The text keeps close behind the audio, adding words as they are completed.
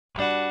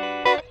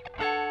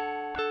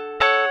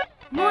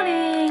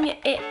Morning,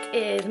 it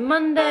is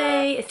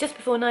Monday, it's just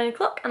before 9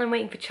 o'clock and I'm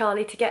waiting for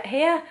Charlie to get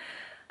here.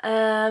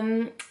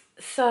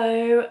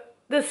 So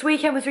this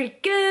weekend was really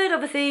good.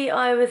 Obviously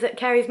I was at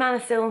Carey's Manor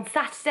still on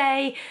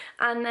Saturday,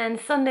 and then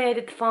Sunday I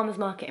did the farmer's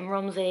market in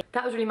Romsey.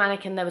 That was really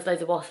manic and there was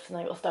loads of wasps and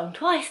I got stung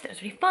twice. That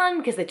was really fun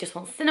because they just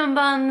want cinnamon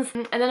buns.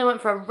 And then I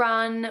went for a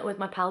run with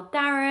my pal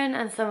Darren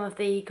and some of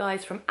the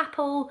guys from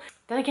Apple.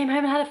 Then I came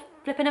home and had a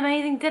flipping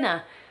amazing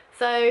dinner.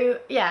 So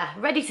yeah,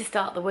 ready to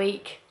start the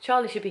week.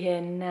 Charlie should be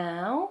here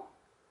now.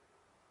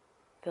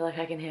 Feel like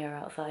I can hear her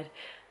outside.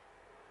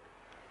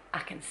 I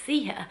can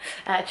see her.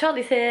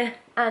 Charlie's here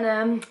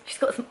and she's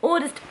got some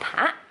orders to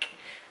pack.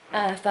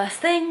 First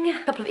thing,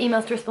 a couple of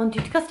emails to respond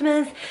to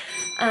customers,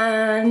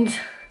 and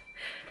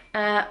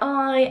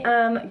I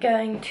am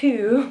going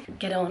to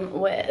get on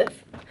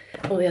with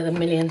all the other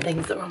million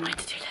things that are on my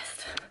to-do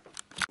list.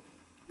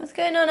 What's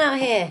going on out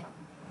here?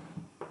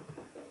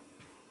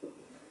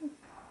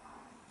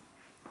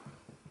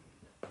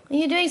 Are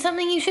you doing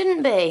something you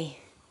shouldn't be?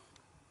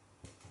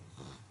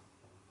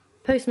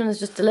 Postman has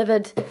just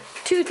delivered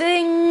two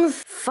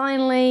things.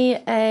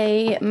 Finally,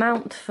 a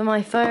mount for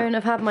my phone.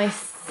 I've had my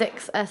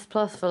 6S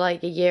Plus for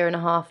like a year and a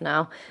half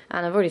now,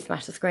 and I've already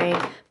smashed the screen.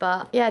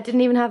 But yeah, I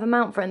didn't even have a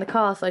mount for it in the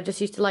car, so I just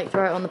used to like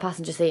throw it on the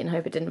passenger seat and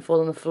hope it didn't fall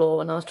on the floor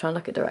when I was trying to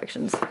look at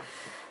directions.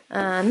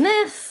 And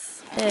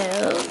this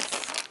is,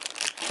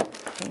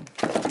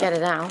 get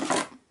it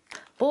out,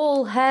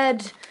 ball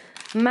head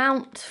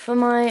mount for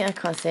my, I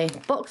can't see,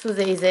 box was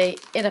easy,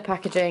 inner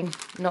packaging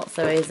not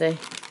so easy.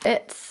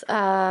 It's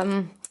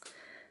a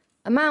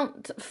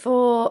mount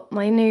for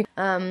my new,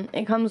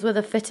 it comes with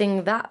a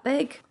fitting that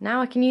big.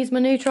 Now I can use my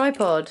new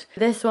tripod.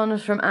 This one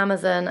was from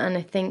Amazon and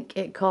I think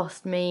it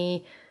cost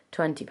me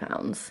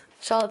 £20.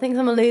 Charlotte thinks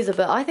I'm a loser,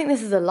 but I think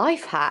this is a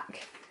life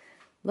hack.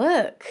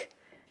 Look,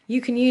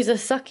 you can use a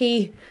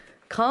sucky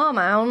car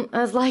mount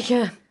as like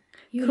a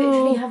You cool...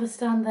 literally have a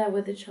stand there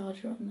with a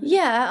charger on it.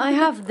 Yeah, I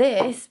have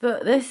this,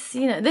 but this,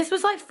 you know, this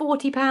was like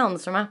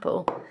 £40 from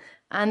Apple.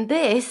 And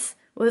this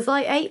was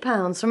like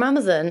 £8 from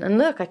Amazon. And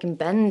look, I can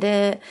bend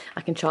it,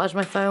 I can charge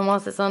my phone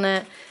whilst it's on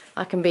it,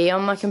 I can be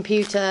on my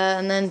computer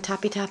and then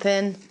tappy tap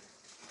in.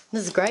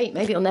 This is great.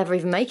 Maybe it'll never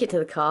even make it to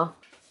the car.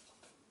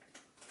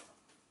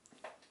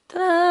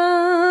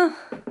 Ta-da!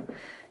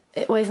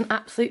 It weighs an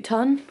absolute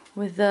ton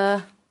with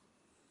the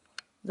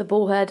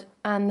ball head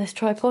and this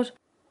tripod.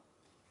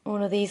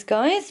 All of these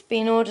guys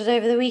being ordered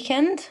over the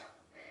weekend.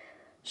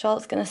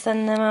 Charlotte's going to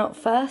send them out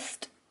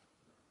first.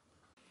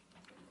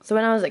 So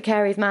when I was at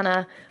Carey's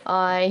Manor,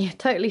 I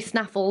totally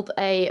snaffled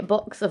a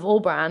box of All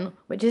Bran,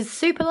 which is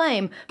super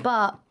lame,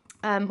 but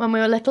when we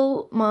were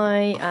little,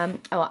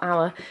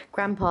 our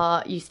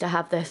grandpa used to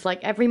have this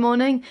like every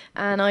morning,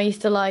 and I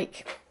used to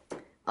like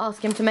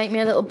ask him to make me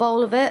a little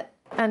bowl of it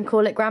and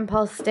call it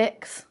Grandpa's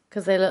Sticks,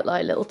 because they look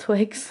like little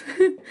twigs.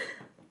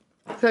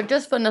 So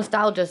just for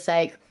nostalgia's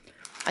sake,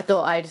 I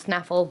thought I'd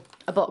snaffle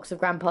a box of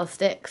Grandpa's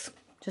Sticks,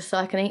 just so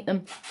I can eat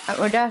them at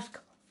my desk.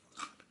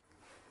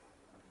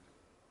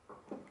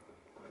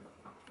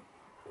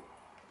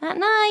 That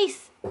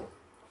nice?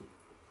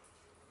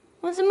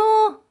 Want some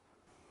more?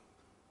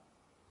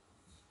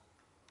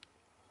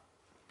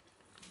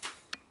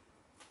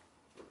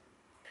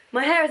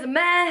 My hair is a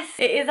mess.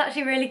 It is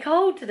actually really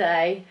cold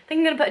today. I think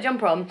I'm gonna put a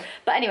jumper on.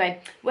 But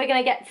anyway, we're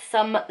gonna get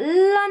some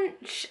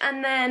lunch,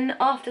 and then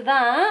after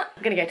that,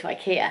 we're gonna go to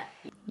IKEA.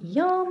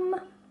 Yum.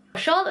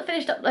 Charlotte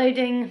finished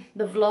uploading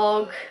the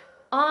vlog.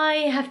 I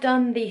have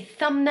done the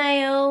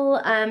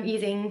thumbnail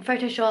using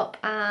Photoshop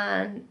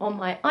and on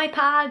my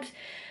iPad.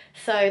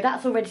 So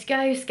that's all ready to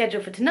go,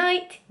 scheduled for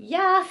tonight,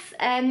 yes.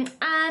 And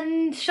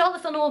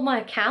Charlotte's on all of my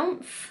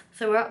accounts,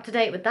 so we're up to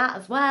date with that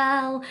as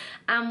well.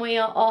 And we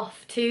are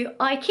off to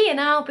IKEA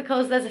now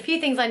because there's a few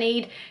things I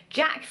need.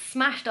 Jack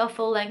smashed our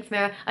full length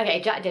mirror.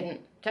 Okay, Jack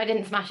didn't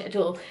smash it at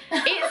all.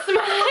 It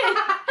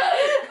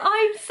smashed.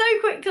 I'm so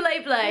quick to lay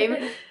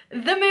blame.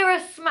 The mirror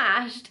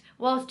smashed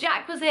whilst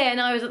Jack was here and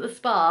I was at the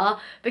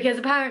spa, because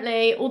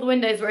apparently all the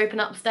windows were open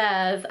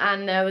upstairs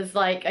and there was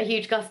like a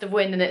huge gust of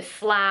wind and it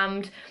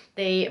slammed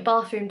the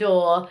bathroom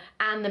door,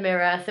 and the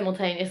mirror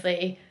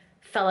simultaneously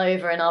fell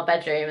over in our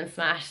bedroom and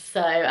smashed.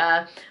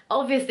 So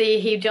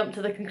obviously he jumped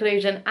to the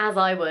conclusion, as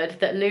I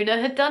would, that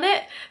Luna had done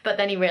it, but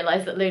then he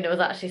realised that Luna was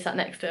actually sat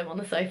next to him on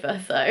the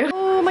sofa, so.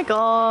 Oh my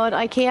god,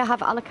 IKEA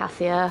have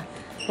Alocasia.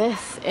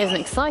 This is an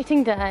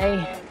exciting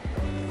day.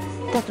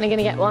 Definitely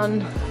gonna get one.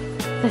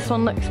 This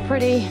one looks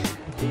pretty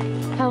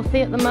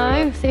healthy at the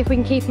mo. See if we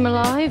can keep him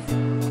alive.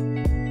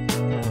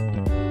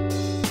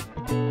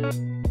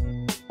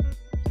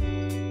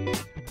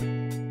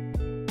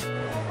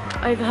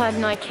 Overheard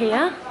in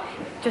IKEA,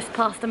 just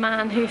past a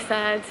man who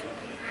said,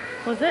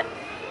 what was it?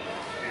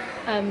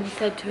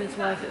 Said to his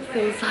wife, it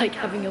feels like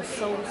having your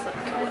soul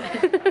sucked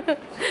away.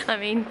 I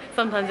mean,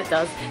 sometimes it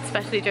does,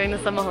 especially during the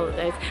summer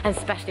holidays, and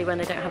especially when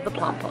they don't have the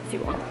plant pots you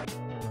want.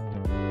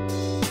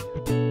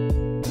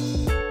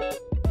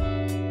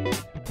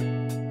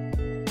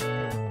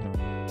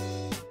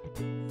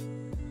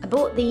 I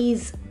bought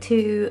these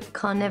two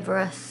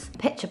carnivorous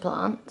pitcher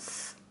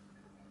plants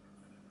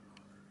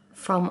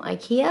from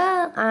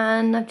IKEA,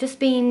 and I've just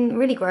been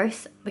really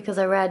gross because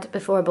I read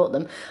before I bought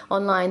them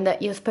online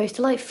that you're supposed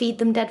to like feed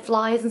them dead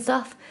flies and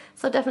stuff.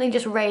 So I definitely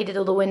just raided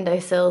all the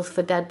windowsills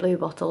for dead blue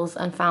bottles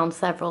and found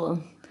several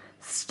and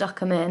stuck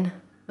them in.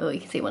 Oh, you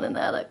can see one in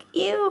there, look,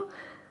 ew.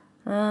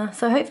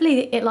 So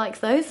hopefully it likes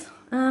those.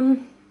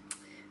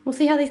 We'll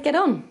see how these get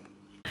on.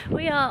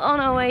 We are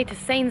on our way to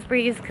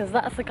Sainsbury's because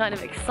that's the kind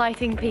of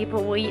exciting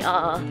people we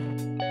are.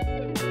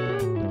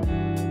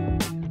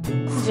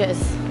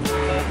 Just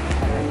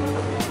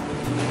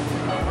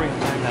bring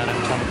the tone down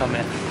every time I come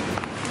in.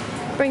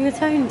 bring the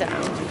tone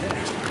down.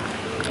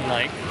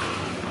 Like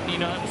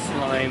peanuts,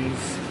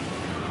 limes,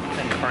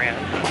 and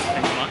coriander.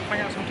 And you might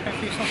bring out some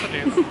tofu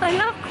sausages. I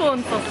love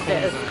corn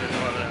sausages.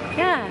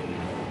 Yeah,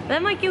 they're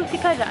my guilty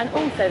pleasure, and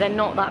also they're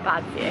not that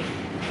bad for you.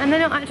 And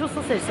they're not actual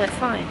sausage, so it's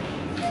fine.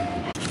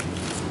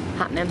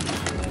 Happening.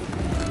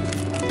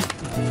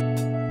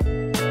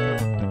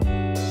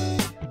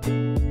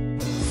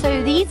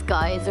 So these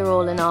guys are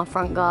all in our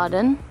front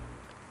garden.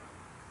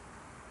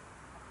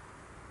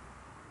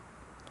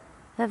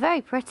 They're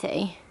very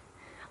pretty.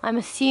 I'm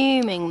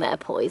assuming they're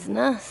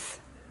poisonous.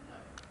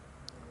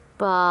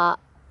 But,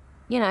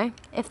 you know,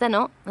 if they're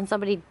not, and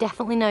somebody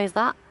definitely knows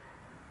that,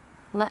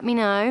 let me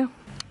know.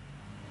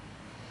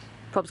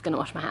 Probably gonna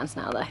wash my hands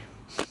now though.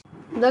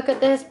 Look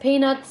at this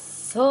peanut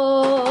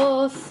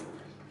sauce.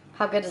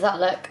 How good does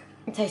that look?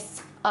 It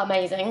tastes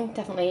amazing.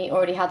 Definitely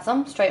already had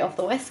some straight off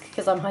the whisk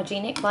because I'm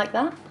hygienic like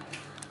that.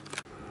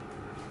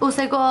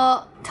 Also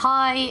got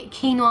Thai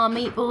quinoa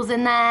meatballs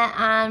in there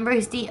and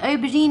roasty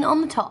aubergine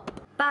on the top.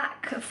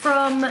 Back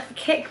from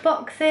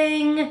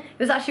kickboxing. It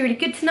was actually really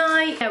good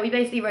tonight. Yeah, we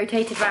basically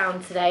rotated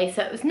round today,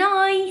 so it was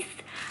nice.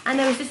 And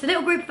there was just a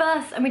little group of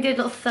us and we did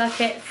lots of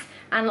circuits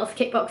and lots of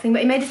kickboxing,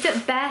 but he made us do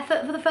it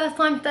barefoot for the first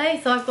time today,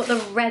 so I've got the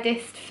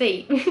reddest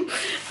feet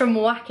from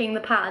whacking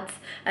the pads.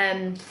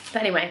 But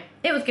anyway,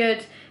 it was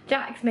good.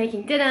 Jack's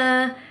making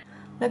dinner.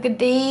 Look at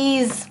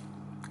these.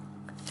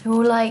 They're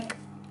all like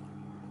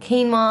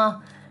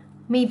quinoa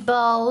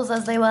meatballs,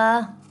 as they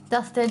were,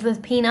 dusted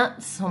with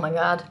peanuts. Oh my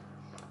god.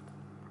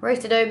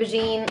 Roasted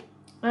aubergine,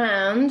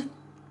 and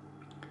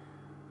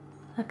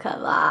look at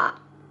that.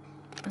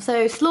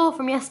 So slaw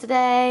from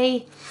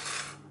yesterday,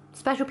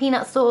 special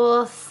peanut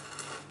sauce,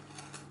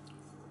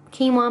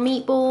 quinoa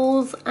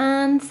meatballs,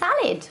 and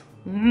salad.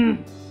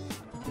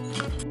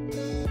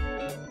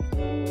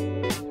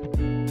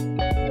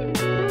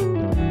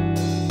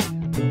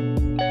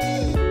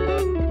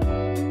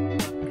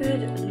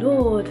 Good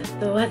lord,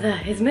 the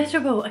weather is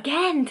miserable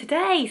again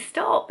today.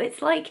 Stop,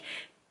 it's like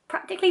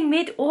practically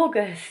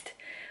mid-August.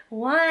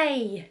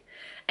 Why?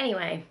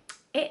 Anyway,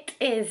 it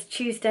is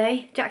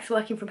Tuesday. Jack's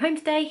working from home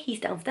today.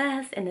 He's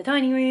downstairs in the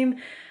dining room,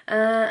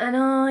 and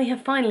I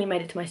have finally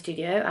made it to my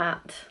studio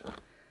at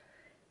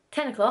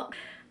 10 o'clock,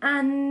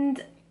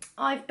 and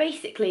I've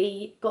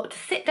basically got to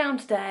sit down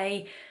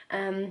today,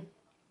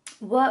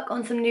 work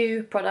on some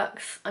new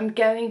products. I'm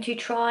going to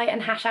try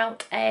and hash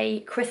out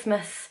a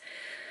Christmas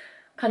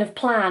kind of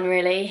plan,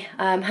 really.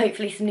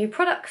 Hopefully some new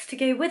products to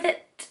go with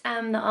it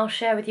that I'll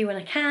share with you when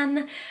I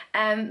can.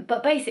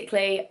 But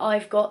basically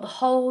I've got the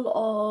whole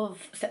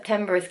of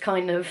September is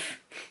kind of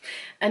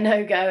a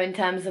no-go in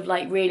terms of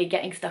like really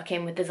getting stuck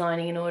in with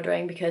designing and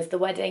ordering, because the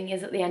wedding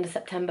is at the end of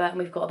September and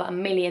we've got about a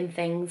million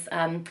things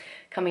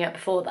coming up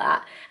before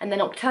that. And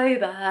then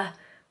October,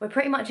 we're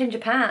pretty much in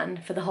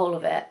Japan for the whole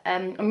of it.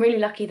 I'm really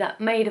lucky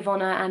that Maid of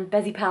Honour and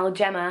Bezzy Pal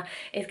Gemma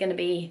is going to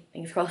be,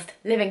 fingers crossed,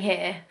 living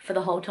here for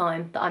the whole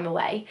time that I'm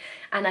away.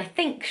 And I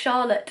think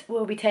Charlotte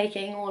will be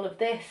taking all of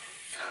this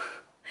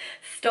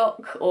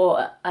stock,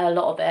 or a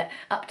lot of it,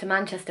 up to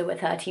Manchester with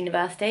her to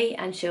university,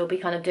 and she'll be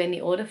kind of doing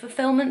the order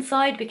fulfillment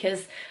side,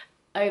 because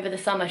over the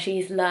summer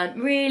she's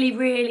learned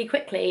really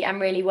quickly and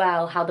really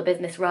well how the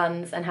business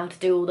runs and how to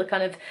do all the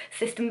kind of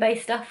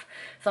system-based stuff.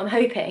 So I'm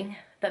hoping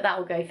that that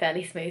will go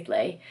fairly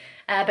smoothly.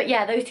 But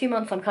yeah, those 2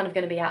 months I'm kind of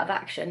going to be out of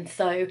action,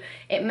 so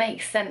it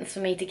makes sense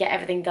for me to get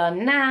everything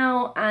done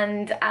now.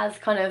 And as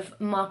kind of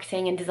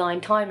marketing and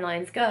design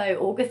timelines go,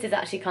 August is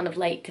actually kind of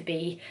late to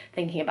be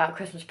thinking about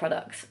Christmas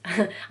products.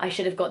 I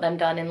should have got them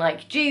done in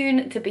like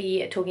June to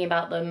be talking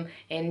about them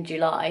in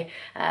July,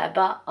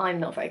 but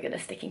I'm not very good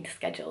at sticking to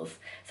schedules.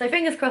 So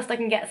fingers crossed I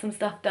can get some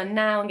stuff done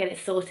now and get it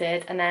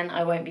sorted, and then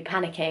I won't be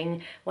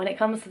panicking when it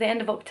comes to the end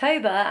of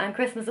October and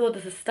Christmas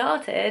orders have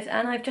started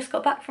and I've just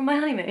got back from my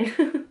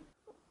honeymoon.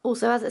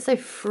 Also, as it's so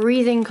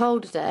freezing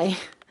cold today,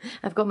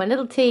 I've got my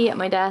little tea at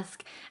my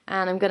desk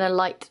and I'm gonna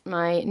light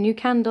my new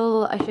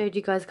candle. I showed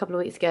you guys a couple of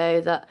weeks ago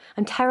that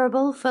I'm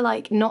terrible for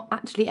like not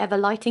actually ever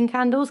lighting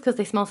candles because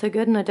they smell so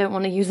good and I don't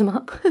want to use them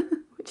up,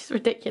 which is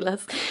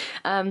ridiculous.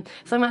 So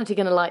I'm actually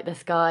gonna light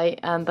this guy,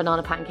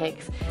 banana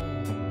pancakes.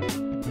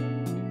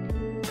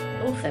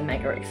 Also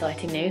mega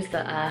exciting news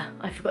that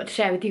I forgot to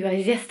share with you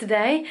guys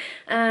yesterday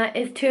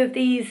is 2 of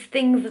these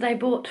things that I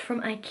bought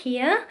from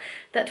IKEA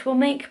that will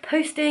make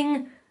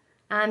posting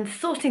and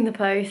sorting the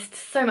post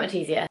so much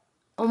easier.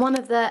 On one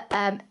of the,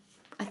 I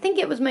think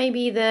it was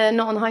maybe the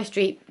Not on the High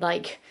Street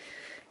like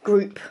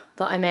group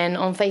that I'm in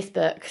on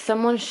Facebook,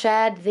 someone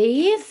shared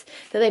these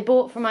that they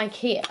bought from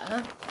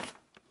IKEA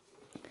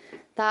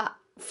that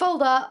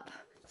fold up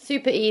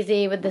super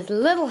easy with this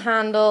little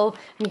handle,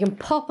 and you can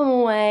pop them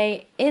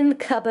away in the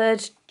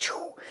cupboard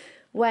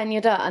when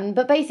you're done.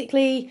 But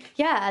basically,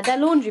 yeah, they're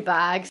laundry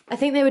bags. I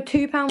think they were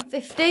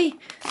 £2.50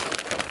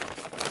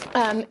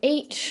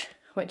 each,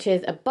 which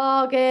is a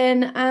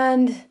bargain,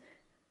 and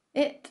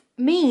it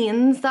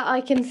means that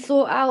I can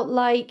sort out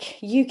like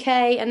UK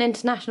and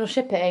international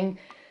shipping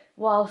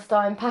whilst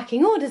I'm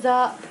packing orders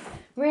up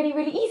really,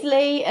 really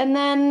easily, and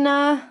then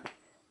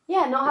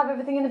yeah, not have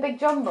everything in a big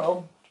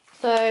jumble.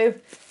 So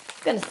I'm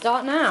gonna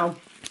start now.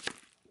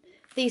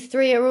 These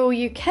three are all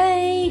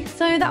UK,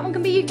 so that one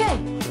can be UK.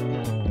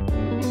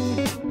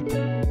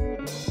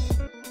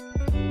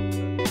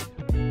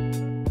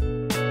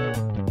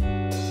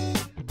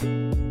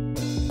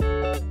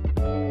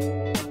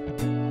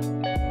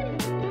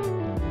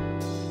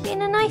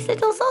 Being a nice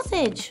little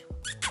sausage.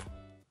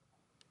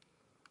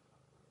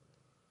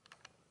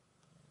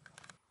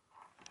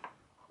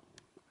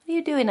 What are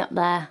you doing up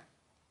there?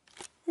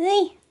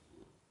 Hey.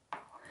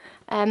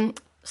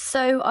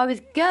 So I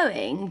was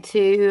going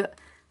to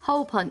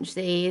hole punch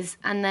these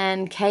and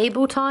then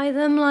cable tie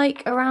them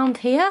like around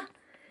here,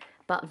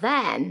 but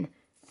then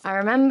I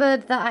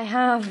remembered that I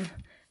have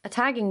a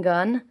tagging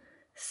gun,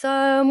 so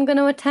I'm going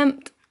to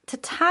attempt to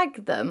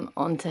tag them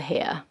onto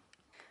here.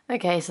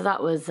 Okay, so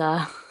that was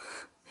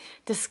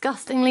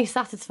disgustingly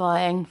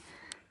satisfying.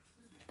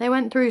 They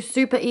went through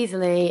super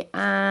easily,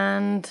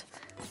 and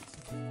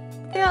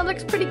yeah, it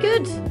looks pretty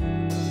good.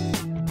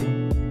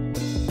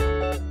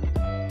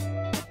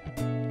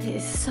 It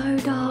is so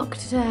dark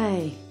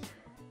today.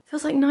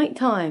 Feels like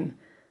nighttime.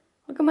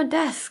 Look at my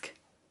desk.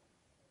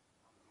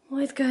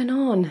 What is going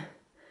on?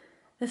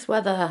 This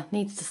weather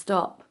needs to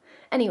stop.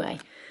 Anyway,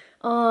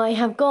 I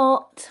have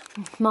got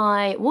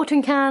my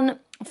watering can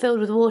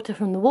filled with water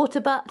from the water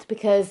butt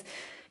because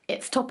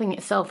it's topping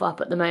itself up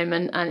at the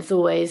moment and it's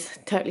always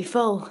totally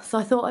full. So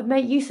I thought I'd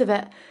make use of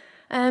it.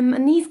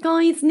 And these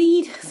guys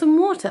need some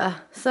water.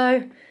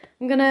 So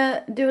I'm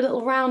gonna do a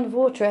little round of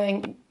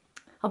watering.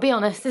 I'll be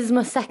honest, this is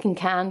my second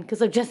can because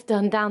I've just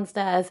done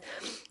downstairs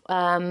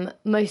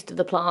most of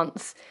the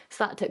plants.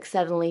 So that took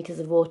 7 litres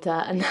of water,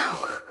 and now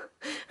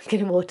I'm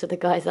going to water the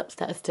guys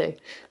upstairs too.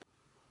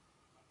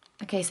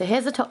 Okay, so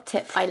here's a top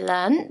tip I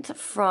learnt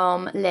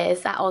from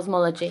Liz at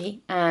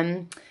Osmology.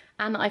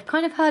 And I've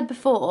kind of heard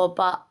before,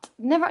 but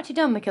never actually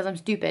done because I'm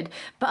stupid.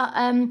 But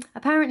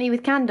apparently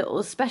with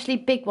candles, especially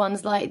big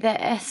ones like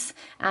this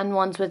and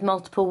ones with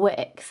multiple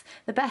wicks,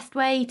 the best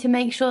way to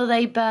make sure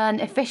they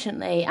burn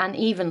efficiently and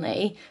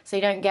evenly, so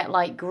you don't get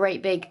like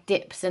great big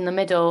dips in the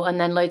middle and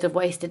then loads of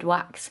wasted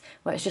wax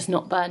where it's just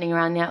not burning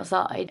around the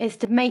outside, is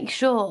to make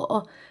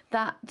sure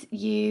that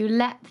you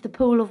let the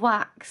pool of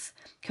wax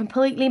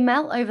completely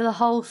melt over the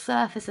whole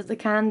surface of the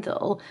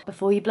candle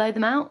before you blow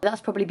them out.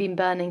 That's probably been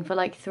burning for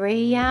like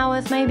 3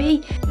 hours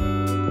maybe.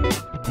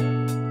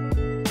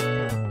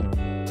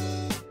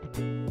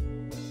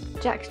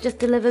 Jack's just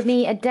delivered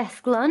me a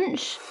desk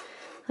lunch.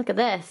 Look at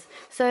this.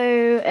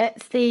 So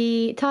it's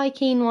the Thai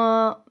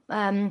quinoa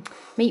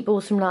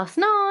meatballs from last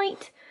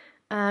night,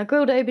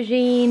 grilled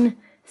aubergine,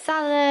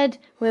 salad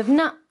with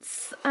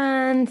nuts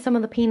and some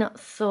of the peanut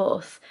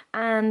sauce,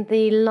 and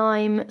the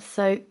lime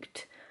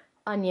soaked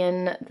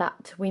onion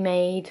that we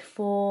made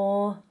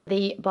for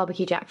the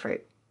barbecue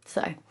jackfruit.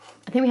 So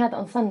I think we had that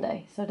on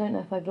Sunday, so I don't know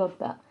if I vlogged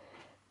that.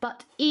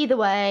 But either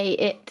way,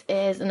 it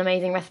is an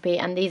amazing recipe,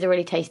 and these are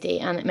really tasty,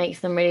 and it makes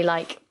them really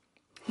like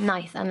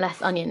nice and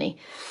less oniony.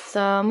 So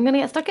I'm gonna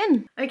get stuck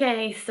in.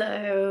 Okay,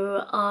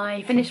 so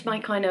I finished my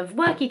kind of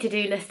worky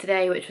to-do list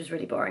today, which was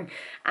really boring,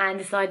 and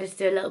decided to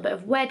do a little bit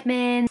of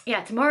Wedmin.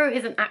 Yeah, tomorrow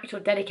is an actual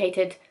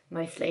dedicated,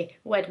 mostly,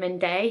 Wedmin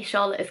day.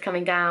 Charlotte is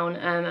coming down,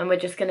 and we're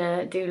just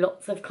gonna do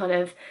lots of kind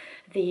of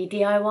the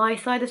DIY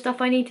side of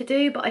stuff I need to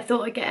do, but I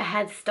thought I'd get a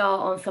head start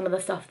on some of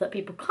the stuff that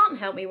people can't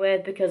help me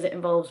with because it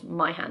involves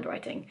my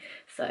handwriting.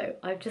 So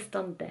I've just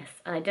done this,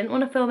 and I didn't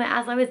want to film it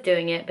as I was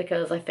doing it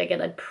because I figured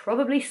I'd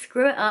probably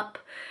screw it up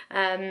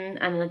and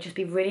I'd just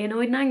be really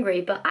annoyed and angry,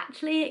 but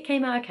actually it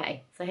came out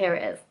okay. So here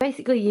it is.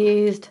 Basically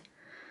used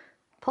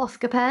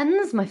Posca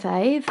pens, my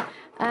fave,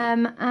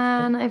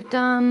 and I've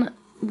done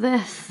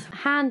this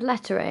hand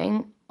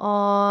lettering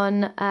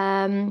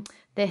on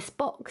this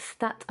box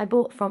that I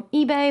bought from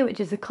eBay, which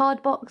is a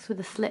card box with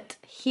a slit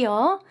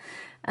here.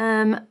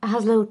 It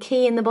has a little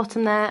key in the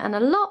bottom there and a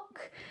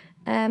lock.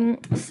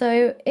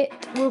 So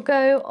it will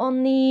go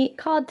on the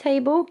card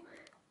table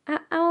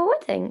at our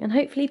wedding, and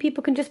hopefully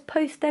people can just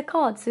post their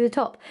cards to the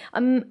top.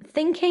 I'm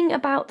thinking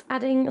about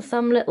adding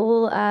some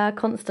little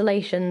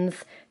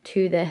constellations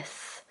to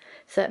this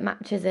so it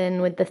matches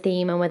in with the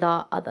theme and with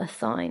our other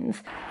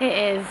signs. It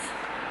is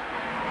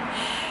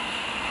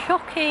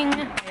shocking,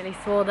 really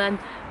swore then,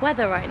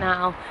 weather right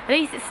now. At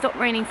least it stopped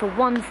raining for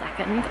 1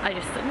 second. I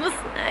just saw the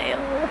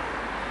snail.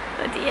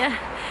 Oh dear.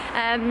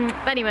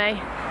 But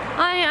anyway,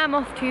 I am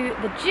off to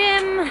the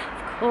gym,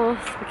 of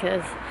course,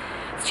 because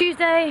it's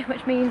Tuesday,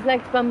 which means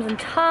legs, bums and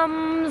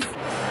tums.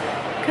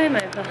 Comb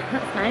over,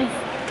 that's nice.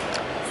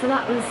 So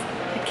that was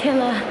a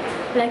killer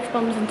legs,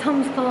 bombs and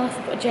tums class.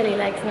 I've got jelly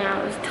legs now.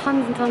 It was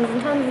tons and tons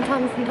and tons and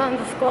tons and tons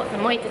of squats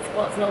and weighted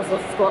squats and all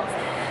sorts of squats.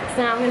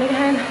 So now I'm going to go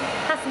home,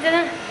 have some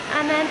dinner,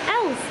 and then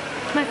Els,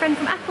 my friend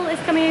from Apple, is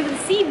coming over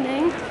this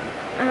evening.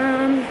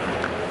 And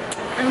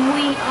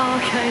we are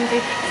going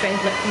to, strange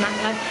look from that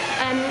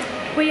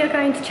guy, we are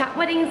going to chat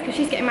weddings because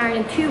she's getting married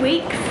in 2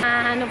 weeks,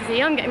 and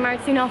obviously I'm getting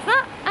married soon after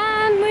that,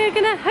 and we're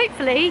going to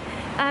hopefully,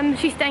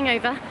 she's staying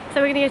over,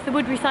 so we're going to go to the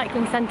wood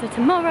recycling centre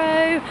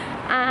tomorrow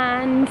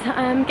and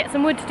get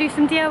some wood to do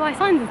some DIY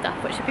signs and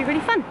stuff, which should be really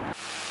fun.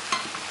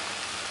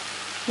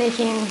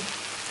 Making,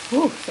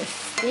 ooh, so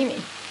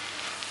steamy,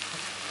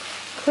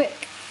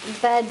 quick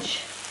veg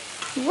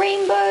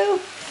rainbow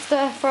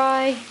stir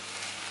fry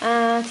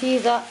to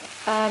use up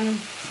some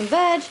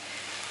veg,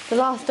 the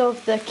last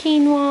of the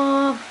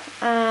quinoa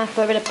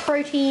for a bit of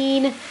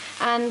protein,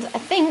 and I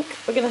think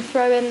we're going to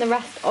throw in the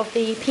rest of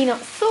the peanut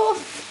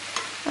sauce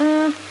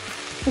and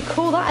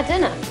call that a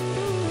dinner.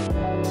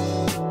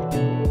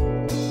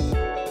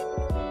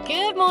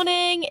 Good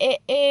morning, it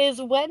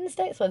is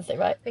Wednesday. It's Wednesday,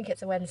 right? I think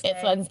it's a Wednesday.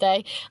 It's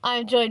Wednesday.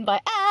 I'm joined by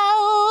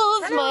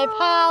Els, my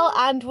pal,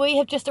 and we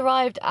have just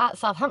arrived at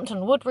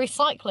Southampton Wood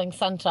Recycling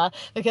Centre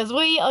because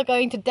we are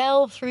going to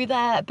delve through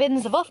their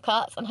bins of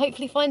offcuts and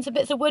hopefully find some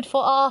bits of wood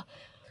for our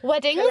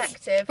weddings,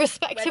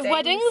 respective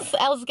weddings.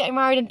 Els is getting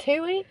married in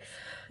 2 weeks.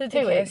 Is it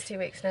 2 weeks? It's 2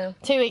 weeks now.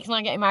 2 weeks and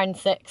I'm getting married in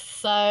 6.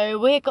 So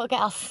we've got to get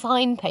our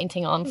sign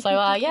painting on. So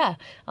yeah,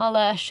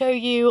 I'll show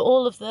you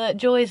all of the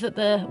joys that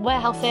the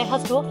warehouse here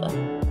has to offer.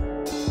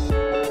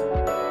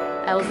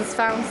 Els has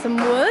found some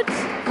wood.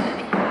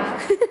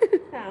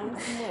 Found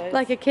some wood.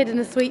 Like a kid in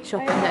a sweet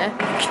shop in here.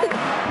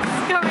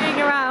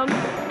 Scurrying around.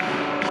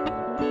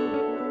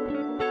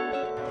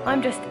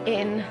 I'm just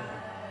in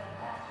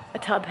a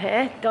tub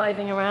here,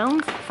 diving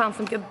around. Found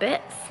some good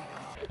bits.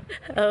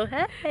 Oh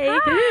hey!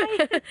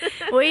 Hi.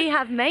 We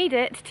have made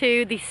it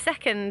to the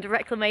second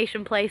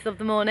reclamation place of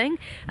the morning.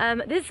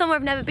 This is somewhere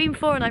I've never been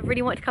before and I've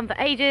really wanted to come for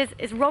ages.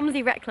 It's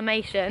Rummaging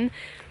Reclamation.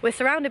 We're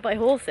surrounded by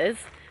horses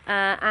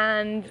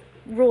and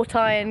wrought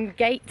iron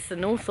gates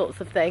and all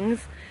sorts of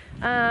things,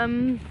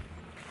 and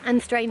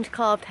strange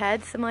carved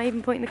heads. Am I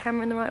even pointing the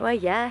camera in the right way?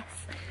 Yes.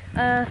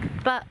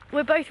 But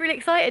we're both really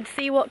excited to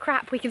see what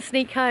crap we can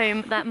sneak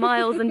home that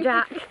Miles and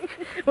Jack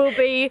will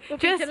be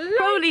just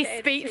probably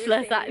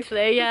speechless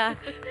actually, yeah.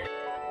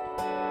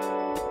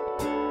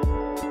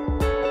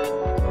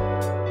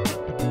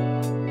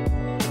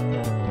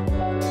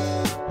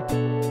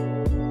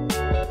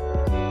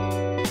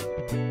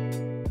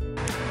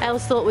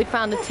 Els thought we'd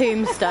found a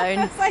tombstone.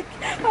 It's like,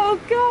 oh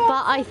god.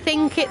 But I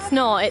think it's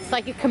not, it's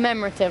like a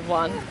commemorative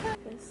one.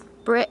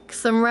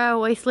 Bricks and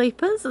railway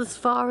sleepers as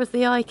far as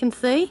the eye can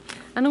see.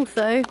 And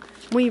also,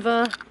 we've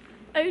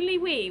only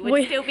we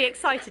would still be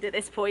excited at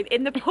this point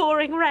in the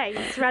pouring rain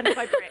surrounded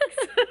by bricks.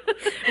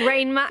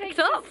 rain macked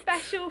up.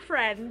 Special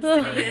friends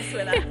to do this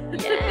with us.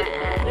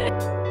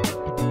 Yeah.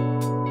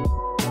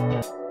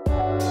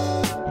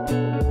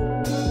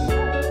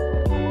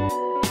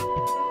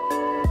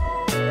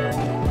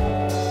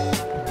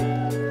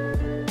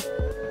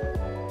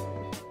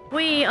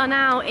 We are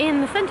now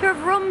in the centre of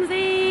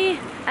Romsey.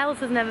 Els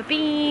has never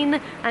been,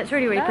 and it's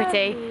really, really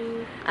pretty.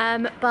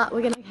 But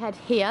we're going to head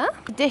here,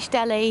 Dish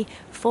Deli,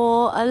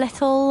 for a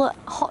little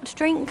hot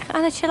drink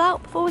and a chill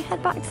out before we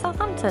head back to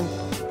Southampton.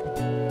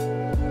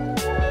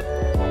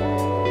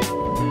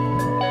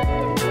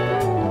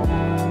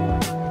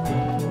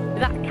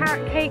 That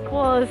carrot cake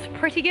was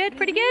pretty good,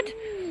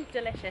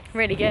 Delicious.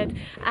 really good.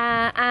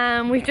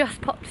 And we've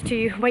just popped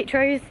to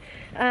Waitrose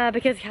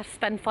because you have to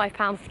spend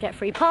 £5 to get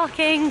free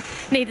parking.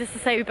 Needless to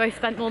say, we both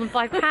spent more than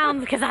 £5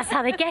 because that's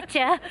how they get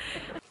you.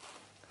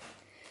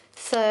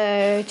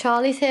 So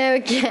Charlie's here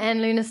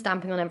again. Luna's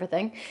stamping on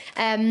everything.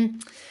 We're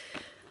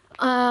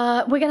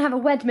gonna have a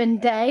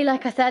Wedman day,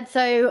 like I said,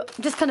 so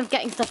just kind of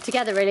getting stuff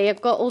together really.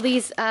 I've got all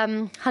these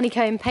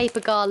honeycomb paper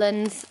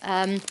garlands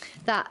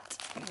that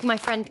my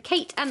friend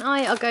Kate and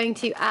I are going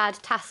to add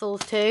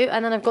tassels to,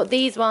 and then I've got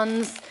these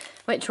ones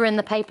which were in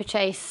the Paper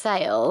Chase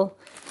sale,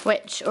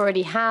 which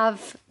already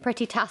have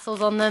pretty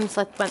tassels on them,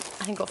 so I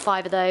think got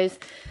 5 of those.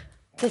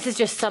 This is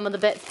just some of the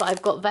bits, but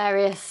I've got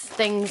various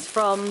things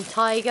from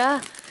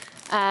Tiger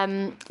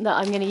that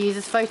I'm going to use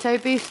as photo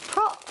booth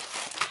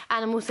props,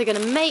 and I'm also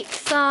going to make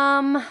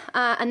some,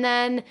 and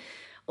then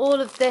all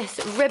of this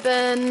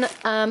ribbon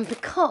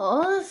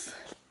because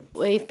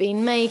we've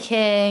been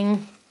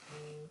making,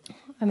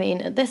 I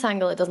mean at this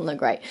angle it doesn't look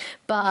great,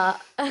 but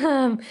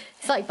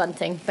it's like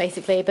bunting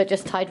basically, but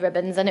just tied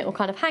ribbons, and it will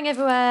kind of hang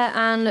everywhere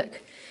and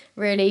look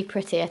really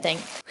pretty, I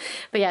think.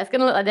 But yeah, it's going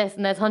to look like this,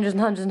 and there's hundreds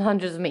and hundreds and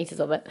hundreds of meters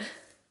of it,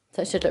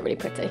 so it should look really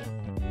pretty.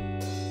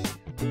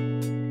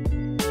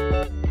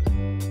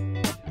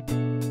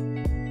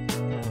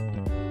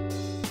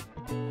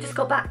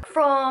 Got back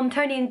from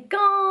Tony and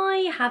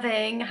Guy,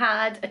 having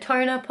had a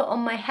toner put on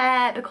my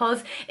hair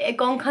because it had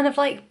gone kind of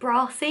like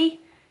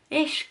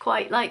brassy-ish,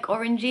 quite like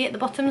orangey at the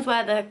bottoms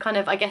where the kind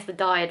of, I guess the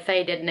dye had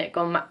faded and it had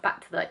gone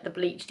back to like the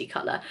bleachy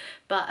colour.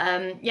 But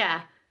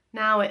yeah,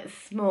 now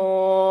it's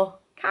more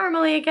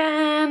caramelly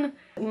again.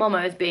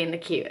 Momo is being the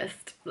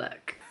cutest,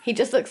 look. He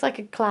just looks like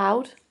a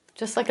cloud,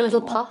 just like a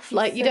little puff.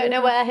 Like you don't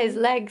know where his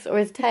legs or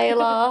his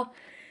tail are.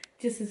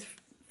 Just his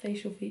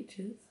facial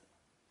features.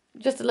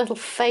 Just a little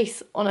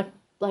face on a,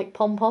 like,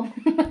 pom-pom.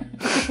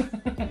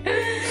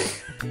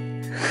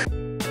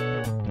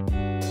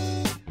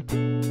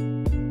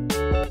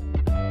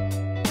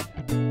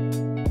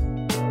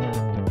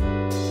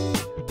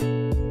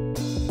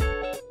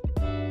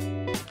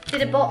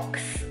 Did a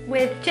box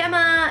with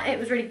Gemma, it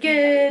was really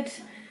good.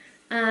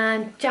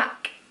 And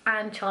Jack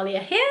and Charlie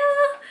are here.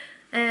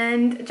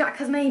 And Jack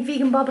has made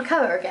vegan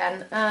barbacoa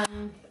again,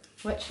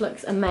 which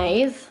looks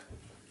amazing.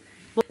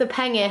 The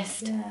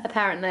pengest,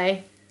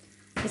 apparently,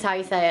 is how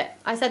you say it.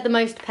 I said the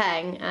most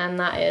peng, and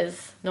that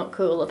is not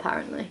cool,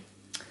 apparently.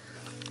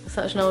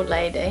 Such an old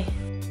lady.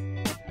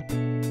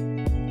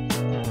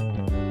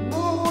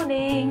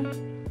 Morning.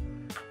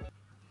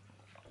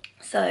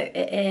 So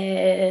it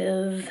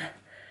is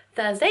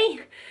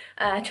Thursday.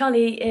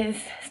 Charlie is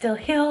still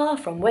here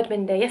from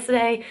Wedman Day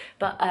yesterday,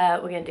 but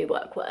we're going to do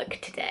work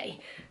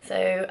today.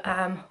 So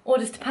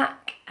orders to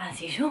pack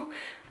as usual.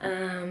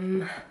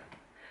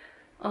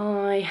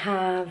 I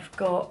have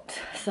got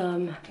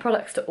some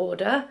products to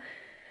order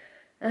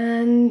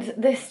and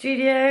this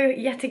studio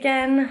yet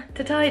again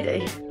to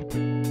tidy.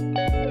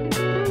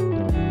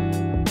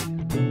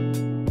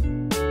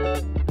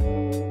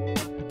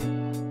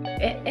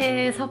 It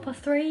is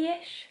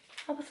 3:30ish.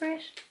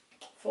 3:30ish?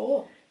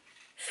 4.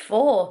 It's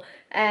 4.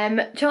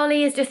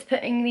 Charlie is just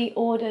putting the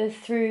orders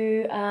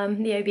through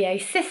the OBA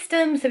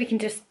system so we can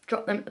just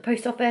drop them at the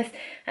post office,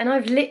 and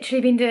I've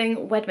literally been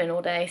doing Wedman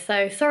all day,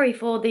 so sorry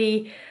for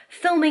the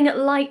filming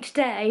light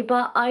day,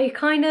 but I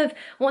kind of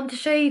want to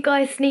show you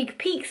guys sneak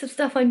peeks of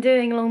stuff I'm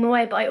doing along the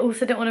way, but I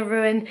also don't want to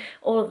ruin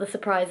all of the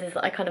surprises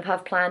that I kind of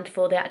have planned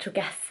for the actual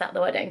guests at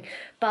the wedding.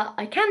 But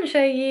I can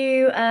show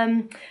you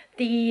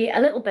a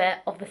little bit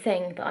of the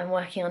thing that I'm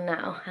working on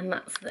now, and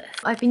that's this.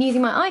 I've been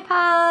using my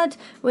iPad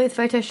with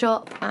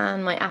Photoshop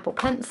and my Apple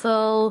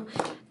Pencil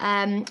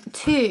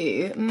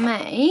to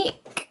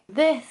make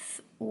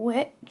this,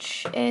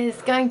 which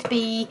is going to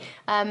be,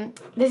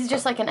 this is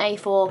just like an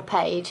A4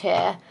 page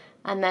here,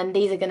 and then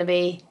these are going to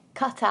be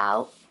cut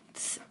out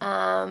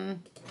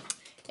on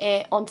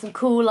some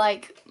cool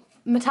like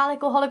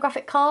metallic or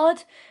holographic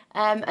card,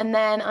 and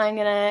then I'm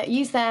going to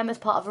use them as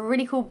part of a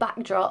really cool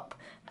backdrop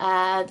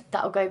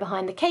that'll go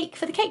behind the cake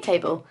for the cake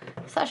table.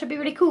 So that should be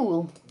really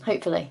cool,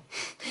 hopefully.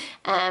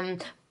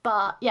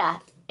 But yeah,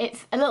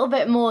 it's a little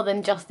bit more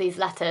than just these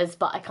letters,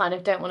 but I kind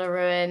of don't want to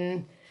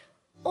ruin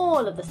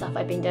all of the stuff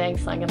I've been doing,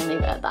 so I'm going to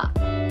leave it at that.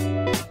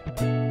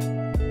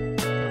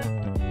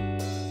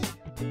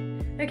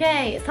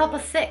 Okay, it's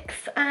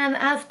 6:30, and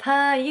as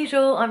per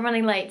usual, I'm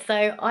running late,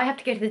 so I have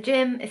to go to the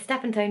gym. It's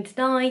Step and Tone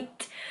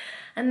tonight.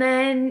 And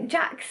then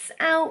Jack's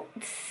out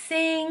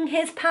seeing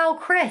his pal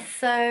Chris,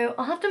 so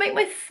I'll have to make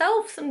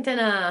myself some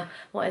dinner.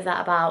 What is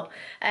that about?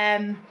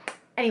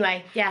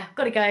 Anyway, yeah,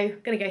 gotta go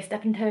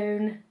Step and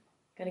Tone.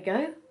 Gonna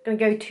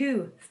go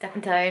to Step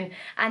and Tone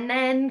and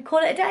then call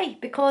it a day,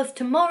 because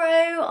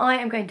tomorrow I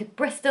am going to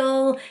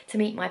Bristol to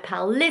meet my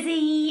pal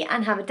Lyzi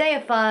and have a day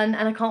of fun,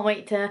 and I can't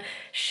wait to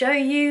show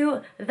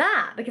you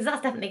that, because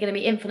that's definitely going to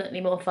be infinitely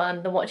more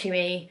fun than watching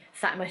me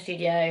sat in my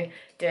studio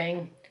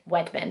doing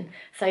Wedman.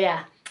 So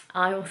yeah,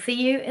 I will see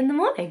you in the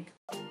morning.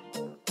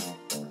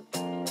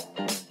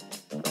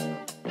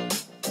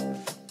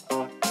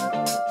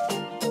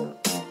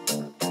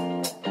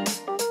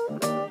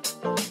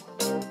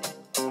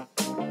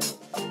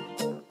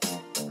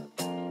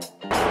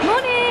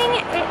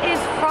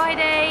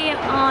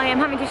 I am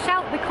having to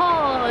shout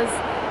because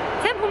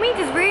Temple Mead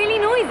is really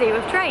noisy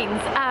with trains.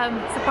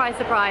 Surprise,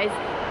 surprise.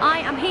 I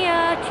am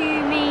here to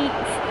meet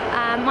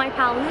my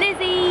pal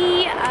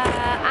Lyzi,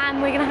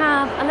 and we're gonna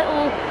have a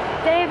little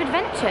day of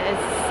adventures.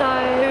 So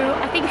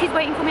I think she's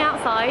waiting for me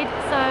outside,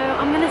 so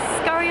I'm gonna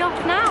scurry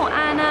off now,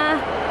 and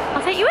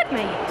I'll take you with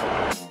me.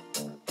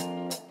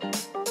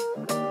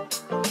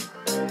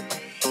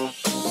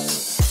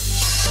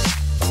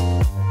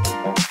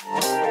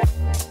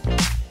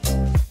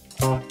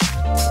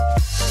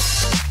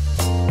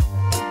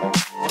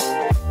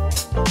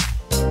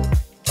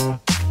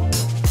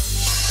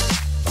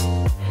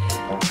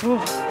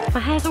 My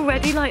hair's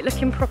already like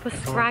looking proper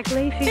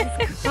scraggly,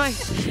 Jesus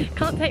Christ,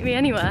 can't take me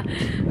anywhere.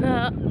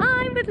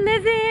 I'm with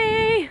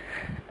Lyzi,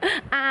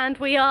 and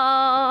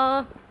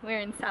we're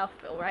in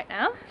Southville right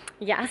now.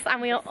 Yes,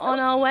 and we are on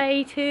our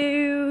way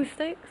to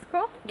Stokes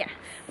Croft? Yes.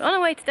 We're on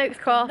our way to Stokes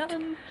Croft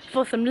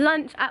for some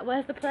lunch at,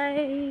 where's the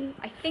place?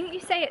 I think you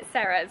say it's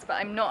Sarah's, but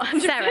I'm not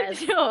 100%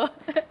 sure.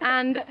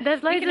 And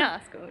there's loads of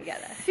ask when we get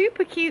there.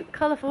 Super cute,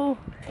 colourful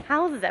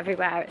houses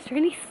everywhere. It's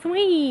really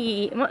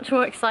sweet. Much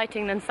more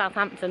exciting than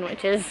Southampton,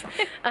 which is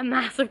a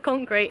mass of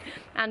concrete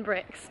and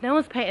bricks. No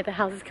one's painted their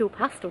houses cool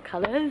pastel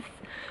colours.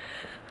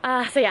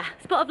 So yeah,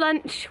 spot of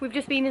lunch. We've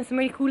just been in some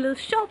really cool little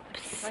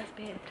shops. Nice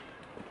beard.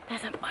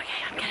 Okay,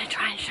 I'm gonna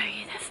try and show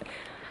you this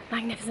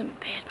magnificent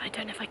beard, but I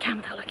don't know if I can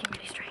without looking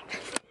really strange.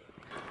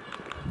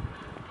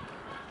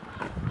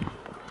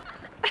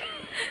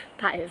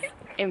 That is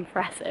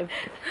impressive.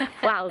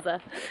 Wowzer.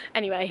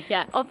 Anyway,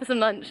 yeah, off for some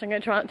lunch. I'm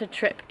going to try not to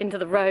trip into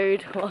the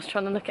road whilst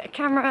trying to look at a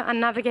camera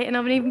and navigate an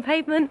uneven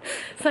pavement.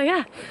 So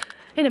yeah,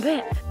 in a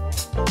bit.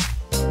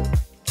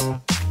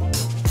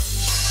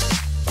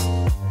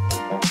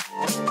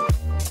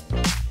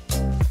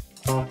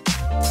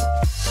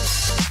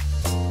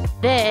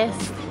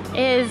 This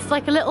is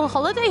like a little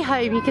holiday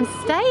home you can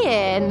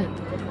stay in.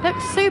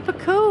 Looks super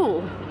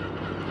cool.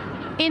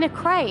 In a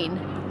crane.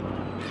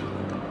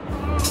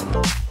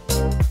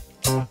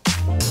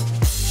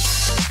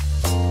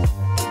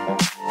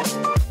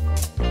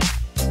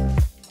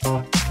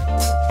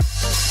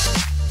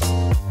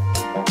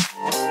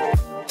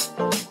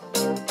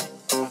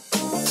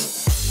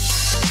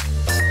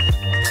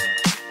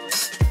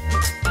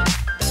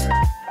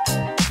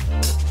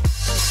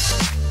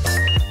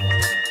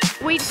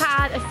 We've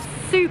had a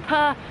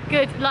super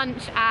good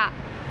lunch at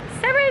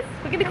Sarah's.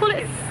 We're gonna call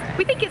it,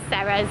 we think it's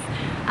Sarah's.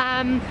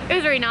 It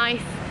was very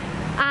nice.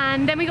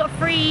 And then we got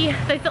free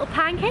those little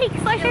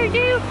pancakes I showed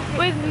you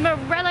with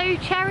morello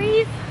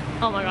cherries.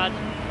 Oh my god,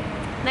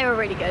 they were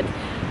really good.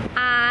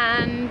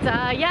 And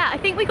yeah, I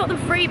think we got them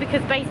free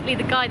because basically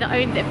the guy that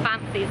owns it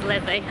fancies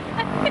Lyzi.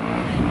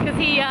 Because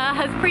he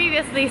has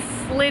previously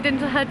slid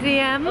into her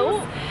DMs.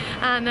 Oh.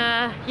 And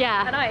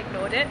yeah. And I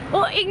ignored it.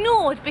 Well,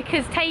 ignored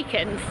because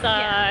taken, so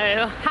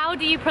yeah. How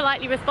do you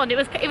politely respond? It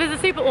was a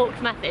super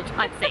awkward message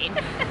I've seen.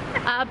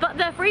 But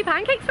the free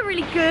pancakes were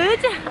really good.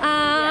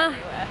 Yeah,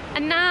 they were.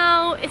 And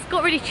now it's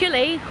got really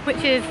chilly,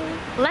 which is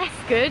less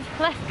good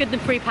than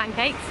free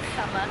pancakes.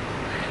 Summer.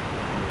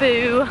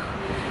 Boo.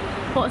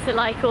 What's it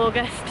like,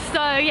 August?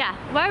 So yeah,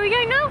 where are we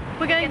going now?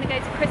 We're going to go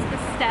to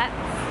Christmas Steps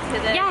to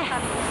the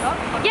candle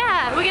shop.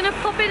 Yeah, we're going to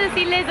pop in and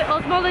see Liz at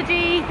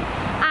Osmology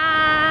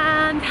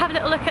and have a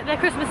little look at the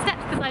Christmas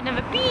Steps because I've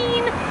never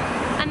been,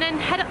 and then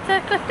head up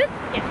to Clifton.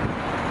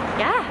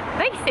 Yeah,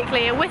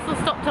 basically a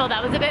whistle-stop tour.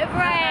 That was a bit of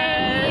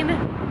rain.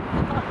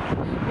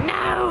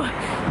 No!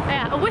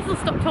 Yeah, a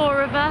whistle-stop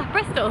tour of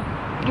Bristol,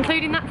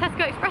 including that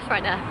Tesco Express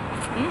right there.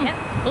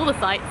 Yep. All the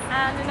sights.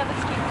 And another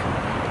student.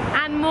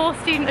 And more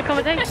student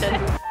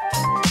accommodation.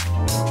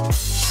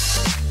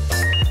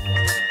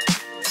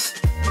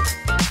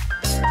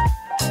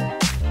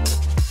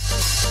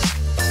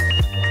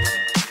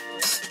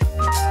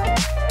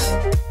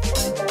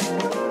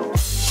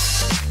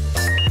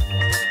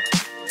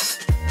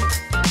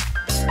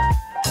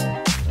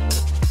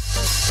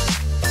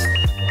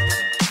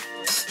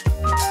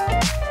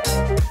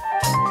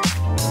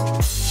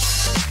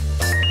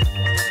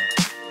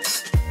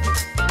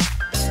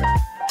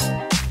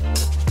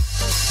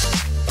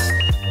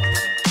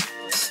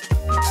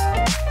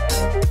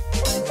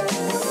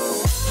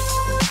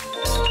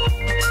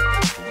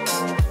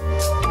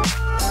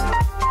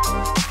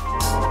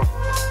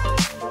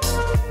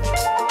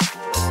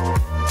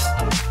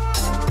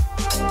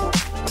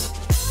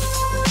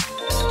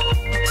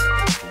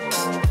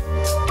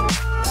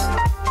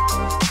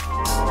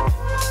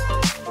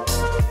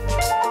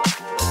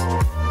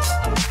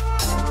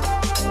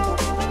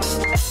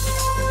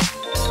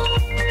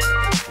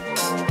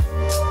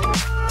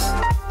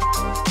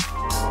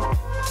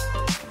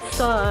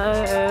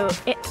 So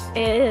it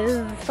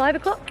is 5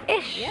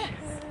 o'clock-ish. Yes,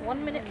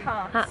 1 minute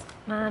past. That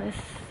man is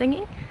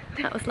singing.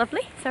 That was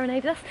lovely,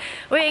 serenaded us.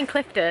 We're in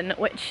Clifton,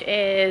 which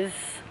is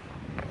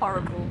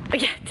horrible.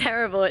 Yeah,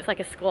 terrible. It's like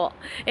a squat.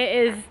 It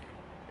is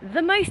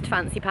the most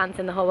fancy pants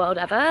in the whole world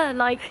ever.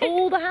 Like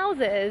all the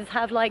houses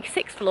have like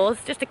 6 floors,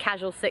 just a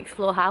casual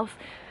 6-floor house.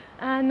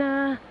 And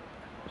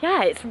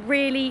yeah, it's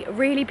really,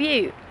 really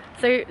beaut.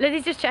 So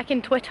Lizzie's just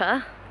checking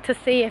Twitter to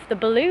see if the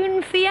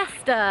balloon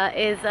fiesta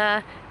is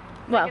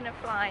well,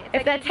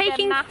 if they're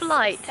taking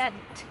flight,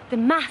 the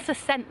mass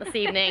ascent this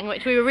evening,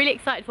 which we were really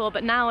excited for,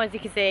 but now, as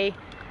you can see,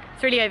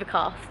 it's really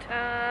overcast.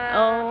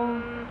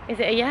 Oh, is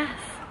it a yes?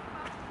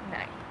 No.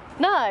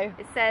 No?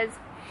 It says,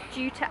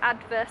 due to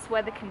adverse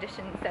weather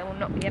conditions, there will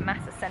not be a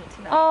mass ascent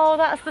tonight. Oh,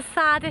 that's the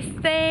saddest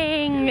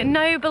thing.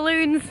 No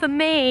balloons for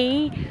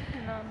me.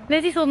 None.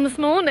 Lizzie saw them this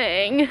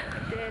morning.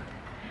 I did.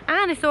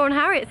 And I saw on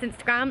Harriet's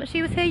Instagram that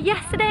she was here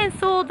yesterday and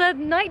saw the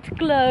night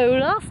glow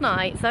last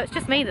night. So it's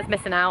just me that's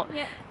missing out.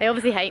 Yeah. They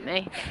obviously hate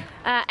me.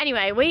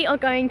 Anyway, we are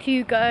going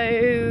to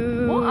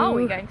go... What are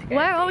we going to go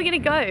Where to? are we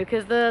going to go?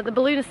 Because the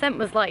balloon ascent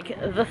was like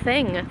the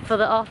thing for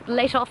the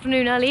late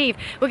afternoon, early eve.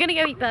 We're going to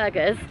go eat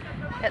burgers.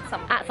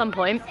 At some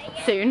point.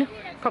 Soon.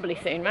 Probably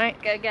soon, right?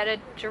 Go get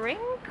a drink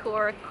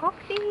or a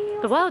coffee.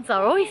 The world's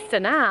our oyster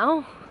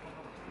now.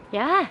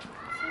 Yeah.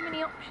 So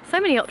many options. So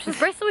many options.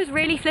 Bristol is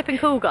really flipping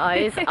cool,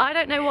 guys. I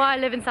don't know why I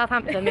live in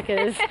Southampton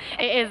because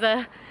it is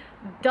a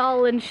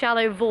dull and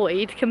shallow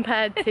void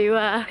compared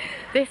to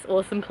this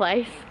awesome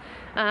place.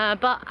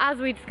 But as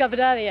we discovered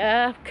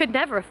earlier, could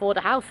never afford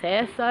a house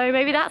here, so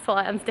maybe that's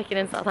why I'm sticking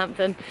in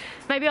Southampton.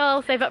 Maybe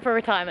I'll save up for a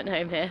retirement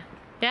home here.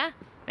 Yeah?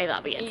 Maybe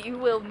that'll be it. You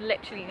will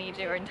literally need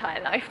your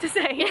entire life to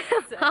save.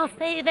 So. I'll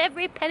save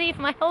every penny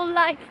for my whole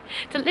life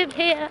to live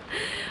here.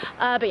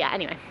 But yeah,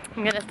 anyway,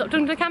 I'm going to stop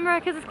talking to the camera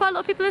because there's quite a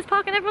lot of people in this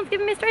park and everyone's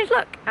giving me a strange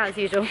look, as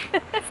usual.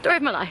 Story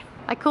of my life.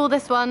 I call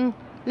this one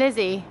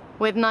Lizzie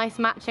with nice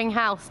matching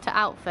house to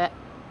outfit.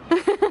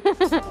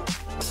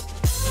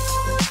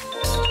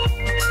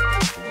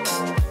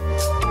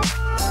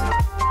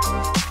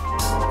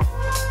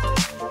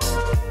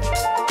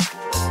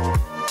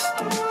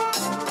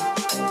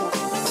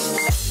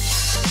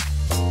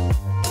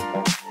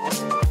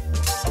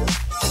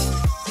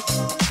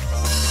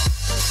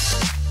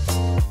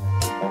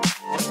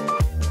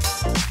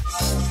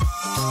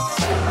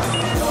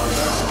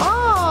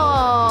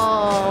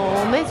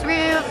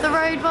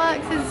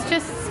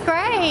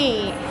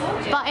 Great.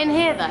 But in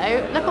here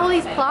though, look at all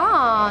these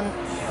plants.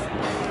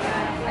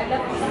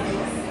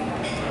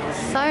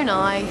 So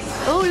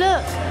nice. Oh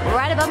look,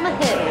 right above my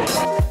head.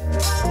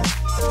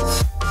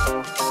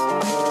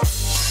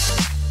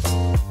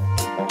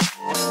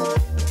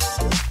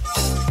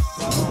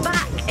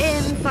 Back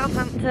in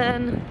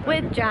Southampton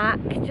with Jack,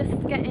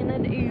 just getting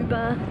an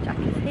Uber. Jack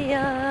is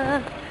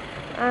here.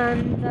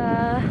 And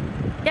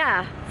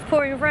yeah, it's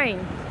pouring with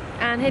rain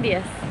and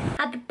hideous.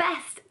 Had the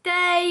best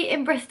day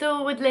in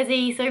Bristol with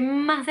Lyzi, so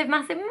massive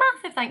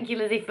thank you,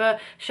 Lyzi, for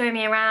showing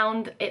me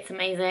around. It's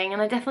amazing and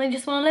I definitely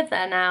just want to live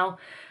there now.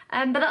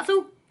 But that's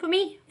all for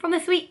me from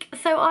this week,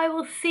 so I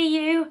will see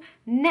you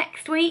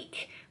next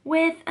week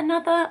with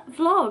another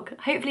vlog.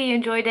 Hopefully you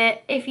enjoyed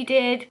it. If you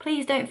did,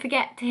 please don't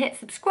forget to hit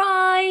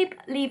subscribe,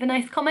 leave a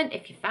nice comment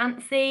if you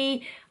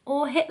fancy,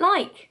 or hit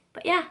like.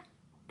 But yeah,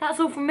 that's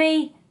all from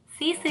me.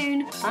 See you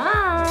soon.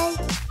 Bye.